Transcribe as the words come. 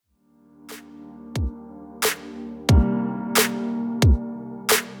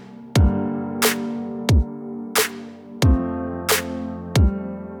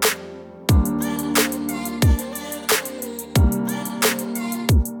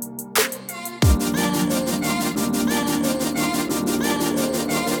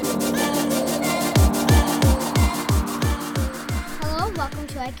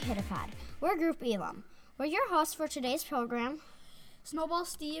Hittapod. We're Group Elam. We're your hosts for today's program, Snowball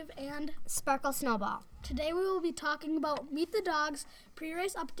Steve and Sparkle Snowball. Today we will be talking about Meet the Dogs,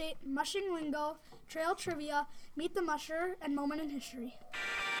 pre-race update, mushing lingo, trail trivia, Meet the Musher, and moment in history.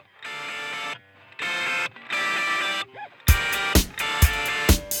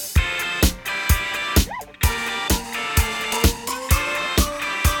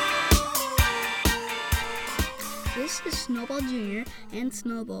 This is Snowball Jr. and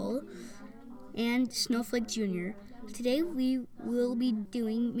Snowball and Snowflake Jr. Today we will be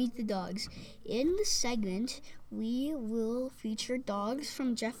doing Meet the Dogs. In this segment, we will feature dogs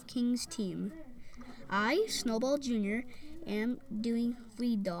from Jeff King's team. I, Snowball Jr., am doing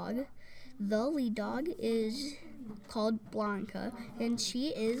lead dog. The lead dog is called Blanca, and she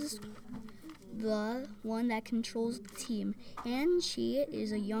is the one that controls the team. And she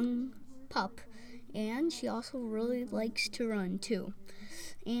is a young pup. And she also really likes to run too.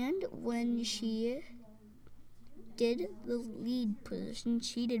 And when she did the lead position,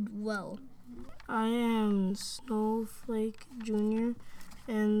 she did well. I am Snowflake Jr.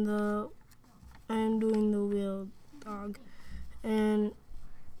 and I'm doing the wheel dog. And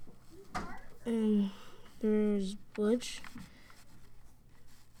there's Butch,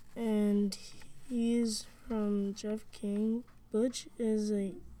 and he's from Jeff King. Butch is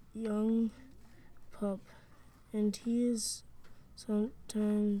a young pup, and he is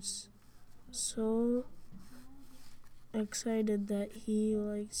sometimes so excited that he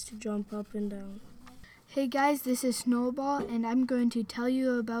likes to jump up and down. Hey guys, this is Snowball, and I'm going to tell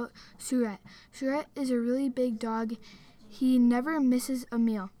you about Surette. Surette is a really big dog. He never misses a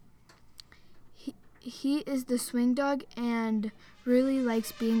meal. He is the swing dog and really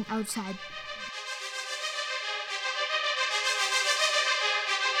likes being outside.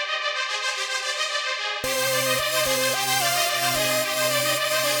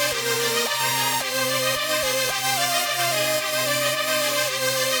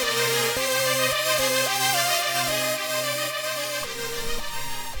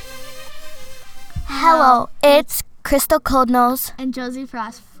 Hello, it's Crystal Coldnose and Josie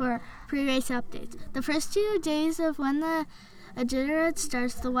Frost for pre-race updates. The first 2 days of when the Iditarod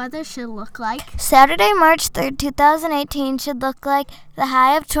starts, the weather should look like Saturday, March 3rd, 2018 should look like the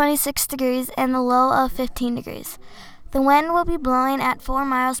high of 26 degrees and the low of 15 degrees. The wind will be blowing at 4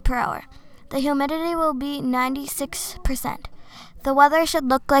 miles per hour. The humidity will be 96%. The weather should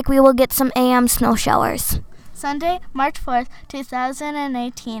look like we will get some AM snow showers. Sunday, March 4th,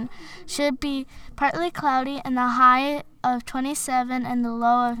 2018 should be partly cloudy and the high of 27 and the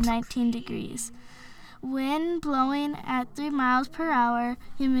low of 19 degrees. Wind blowing at 3 miles per hour,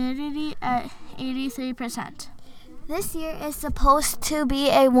 humidity at 83%. This year is supposed to be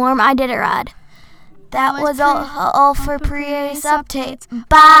a warm Iditarod. That was all for pre-race updates.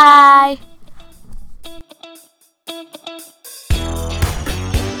 Bye!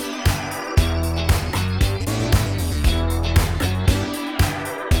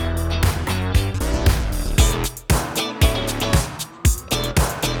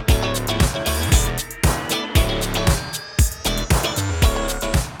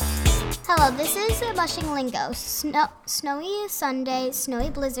 Hello, this is Mushing Lingo. Snowy Sunday,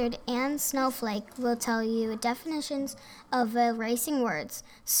 Snowy Blizzard, and Snowflake will tell you definitions of racing words.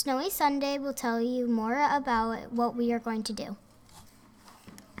 Snowy Sunday will tell you more about what we are going to do.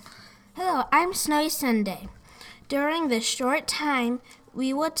 Hello, I'm Snowy Sunday. During this short time,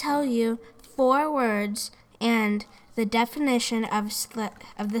 we will tell you 4 words and the definition of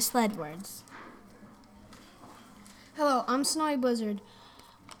the sled words. Hello, I'm Snowy Blizzard.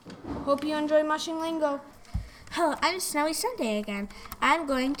 Hope you enjoy Mushing Lingo. Hello, I'm Snowy Sunday again. I'm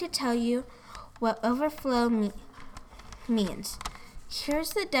going to tell you what overflow means. Here's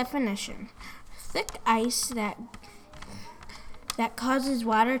the definition. Thick ice that causes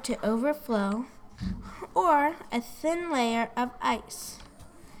water to overflow, or a thin layer of ice.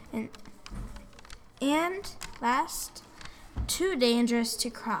 And last, too dangerous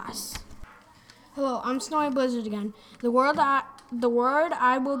to cross. Hello, I'm Snowy Blizzard again. The word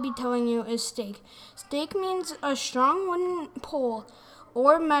I will be telling you is stake. Stake means a strong wooden pole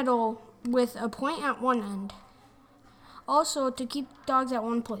or metal with a point at one end. Also, to keep dogs at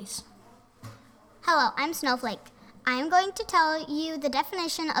one place. Hello, I'm Snowflake. I am going to tell you the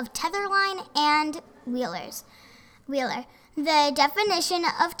definition of tetherline and wheeler. The definition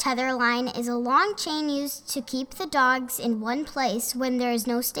of tetherline is a long chain used to keep the dogs in one place when there is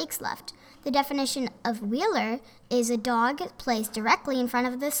no stakes left. The definition of wheeler is a dog placed directly in front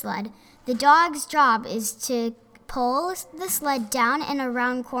of the sled. The dog's job is to pull the sled down and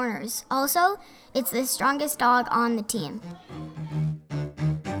around corners. Also, it's the strongest dog on the team.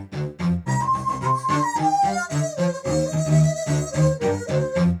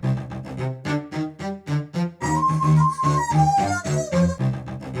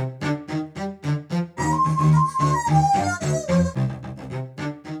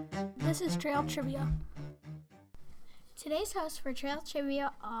 Trivia. Today's hosts for Trail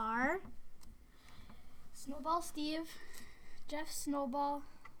Trivia are Snowball Steve, Jeff Snowball,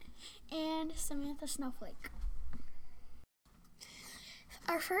 and Samantha Snowflake.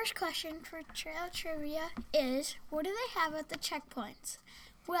 Our first question for Trail Trivia is, what do they have at the checkpoints?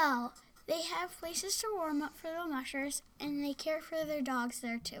 Well, they have places to warm up for the mushers, and they care for their dogs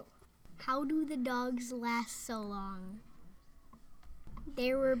there too. How do the dogs last so long?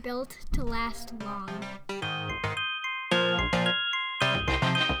 They were built to last long.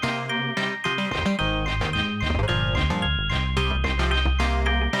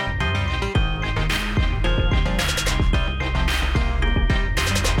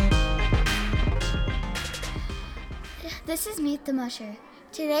 This is Meet the Musher.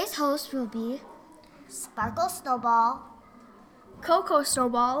 Today's host will be Sparkle Snowball, Coco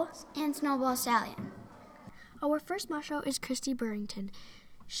Snowball, and Snowball Stallion. Our first musher is Christy Burrington.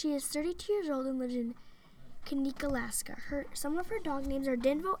 She is 32 years old and lives in Kanika, Alaska. Some of her dog names are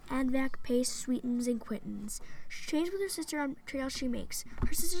Dinvo, Advac, Pace, Sweetens, and Quittens. She trains with her sister on trails she makes.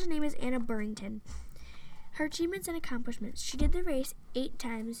 Her sister's name is Anna Burrington. Her achievements and accomplishments: she did the race 8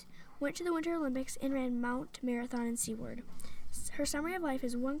 times, went to the Winter Olympics, and ran Mount Marathon and Seaward. Her summary of life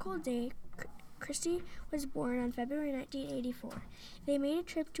is one cold day. Christy was born on February 1984. They made a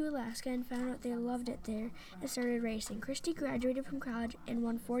trip to Alaska and found out they loved it there and started racing. Christy graduated from college and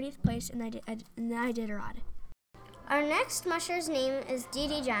won 40th place in the Iditarod. Our next musher's name is Dee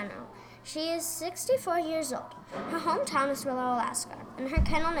Dee Jano. She is 64 years old. Her hometown is Willow, Alaska, and her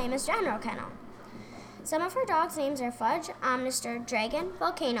kennel name is Jano Kennel. Some of her dogs' names are Fudge, Omnister, Dragon,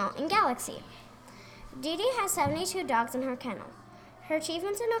 Volcano, and Galaxy. Dee Dee has 72 dogs in her kennel. Her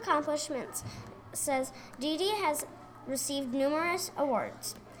achievements and accomplishments says Dee Dee has received numerous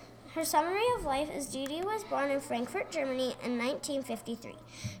awards. Her summary of life is Dee Dee was born in Frankfurt, Germany in 1953.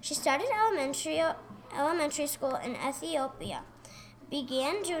 She started elementary school in Ethiopia,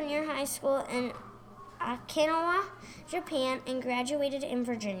 began junior high school in Okinawa, Japan, and graduated in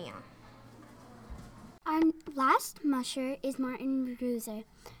Virginia. Our last musher is Martin Bruiser.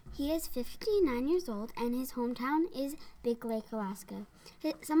 He is 59 years old and his hometown is Big Lake, Alaska.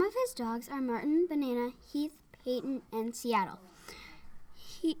 Some of his dogs are Martin, Banana, Heath, Peyton, and Seattle.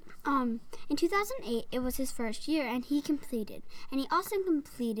 In 2008, it was his first year and he also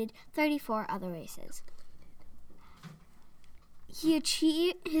completed 34 other races.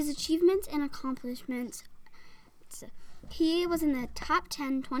 His achievements and accomplishments: he was in the top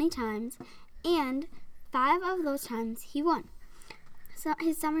 10 20 times, and 5 of those times he won. So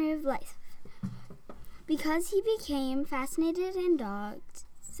his summary of life: because he became fascinated in dogs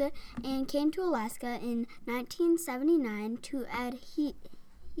and came to Alaska in 1979 to add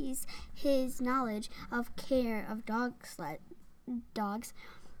his knowledge of care of dogs,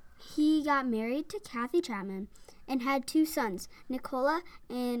 he got married to Kathy Chapman and had 2 sons, Nicola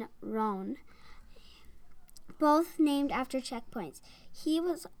and Roan, both named after checkpoints.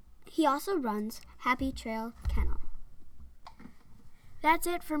 He also runs Happy Trail Kennel. That's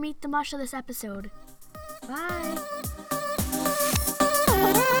it for Meet the Mush of this episode. Bye!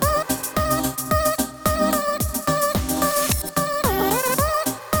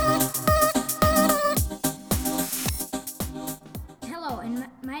 Hello, and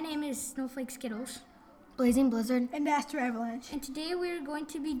my name is Snowflake Skittles. Blazing Blizzard, and Aster Avalanche. And today we are going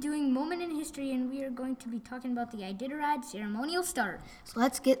to be doing Moment in History, and we are going to be talking about the Iditarod ceremonial start. So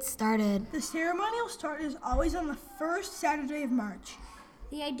let's get started. The ceremonial start is always on the first Saturday of March.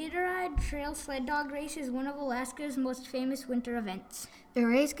 The Iditarod Trail Sled Dog Race is one of Alaska's most famous winter events. The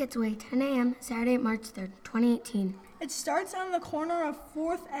race gets away 10 a.m. Saturday, March 3rd, 2018. It starts on the corner of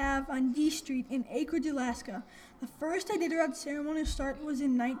 4th Ave on D Street in Anchorage, Alaska. The first Iditarod ceremonial start was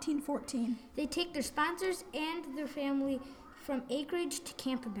in 1914. They take their sponsors and their family from Anchorage to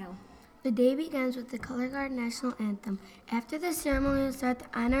Campbell. The day begins with the Color Guard National Anthem. After the ceremonial start, the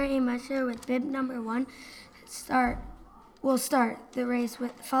honorary musher with bib number 1 will start the race,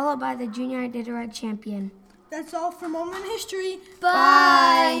 followed by the Junior Iditarod champion. That's all for Moment in History.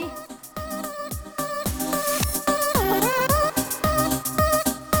 Bye!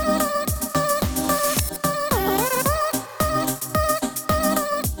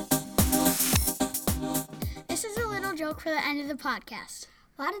 This is a little joke for the end of the podcast.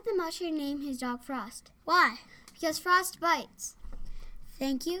 Why did the musher name his dog Frost? Why? Because Frost bites.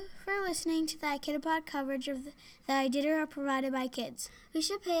 Thank you for listening to the Iditarod coverage of the Iditarod provided by kids. We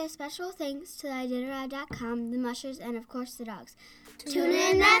should pay a special thanks to the Iditarod.com, the mushers, and of course the dogs. Tune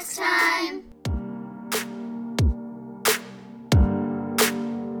in next time!